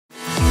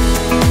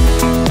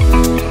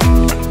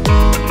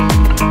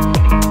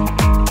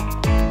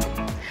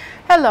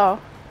Hello,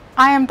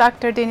 I am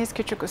Dr. Deniz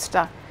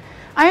Küçükusta.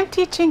 I am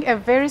teaching a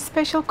very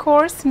special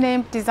course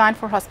named Design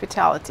for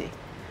Hospitality.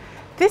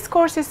 This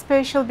course is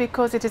special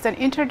because it is an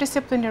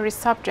interdisciplinary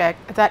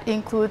subject that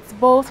includes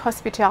both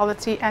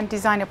hospitality and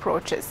design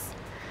approaches.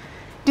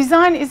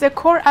 Design is a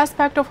core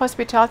aspect of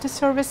hospitality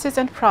services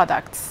and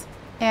products,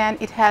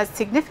 and it has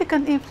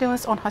significant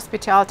influence on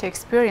hospitality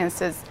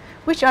experiences,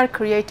 which are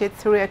created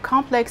through a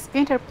complex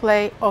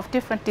interplay of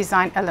different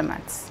design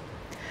elements.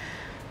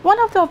 One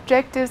of the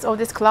objectives of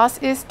this class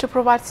is to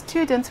provide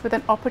students with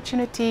an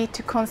opportunity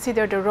to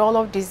consider the role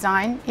of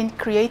design in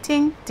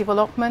creating,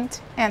 development,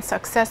 and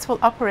successful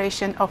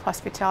operation of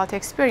hospitality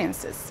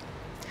experiences.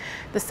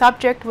 The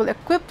subject will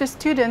equip the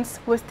students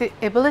with the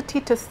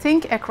ability to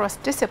think across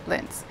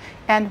disciplines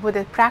and with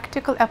a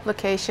practical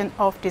application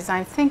of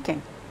design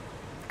thinking.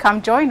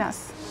 Come join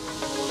us.